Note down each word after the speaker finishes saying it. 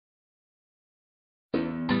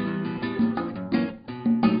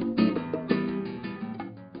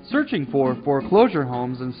Searching for foreclosure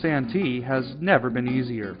homes in Santee has never been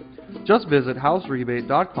easier. Just visit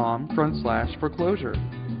houserebate.com/foreclosure.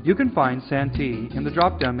 You can find Santee in the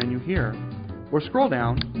drop-down menu here, or scroll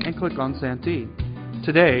down and click on Santee.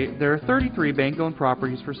 Today, there are 33 bank-owned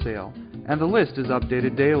properties for sale, and the list is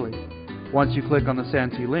updated daily. Once you click on the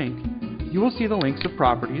Santee link, you will see the links of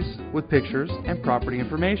properties with pictures and property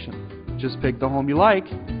information. Just pick the home you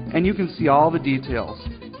like, and you can see all the details.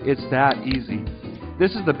 It's that easy.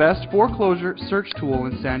 This is the best foreclosure search tool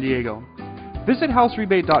in San Diego. Visit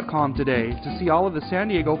houserebate.com today to see all of the San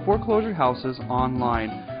Diego foreclosure houses online,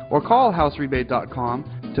 or call houserebate.com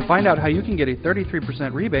to find out how you can get a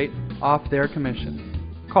 33% rebate off their commission.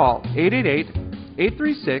 Call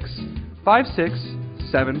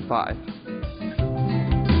 888-836-5675.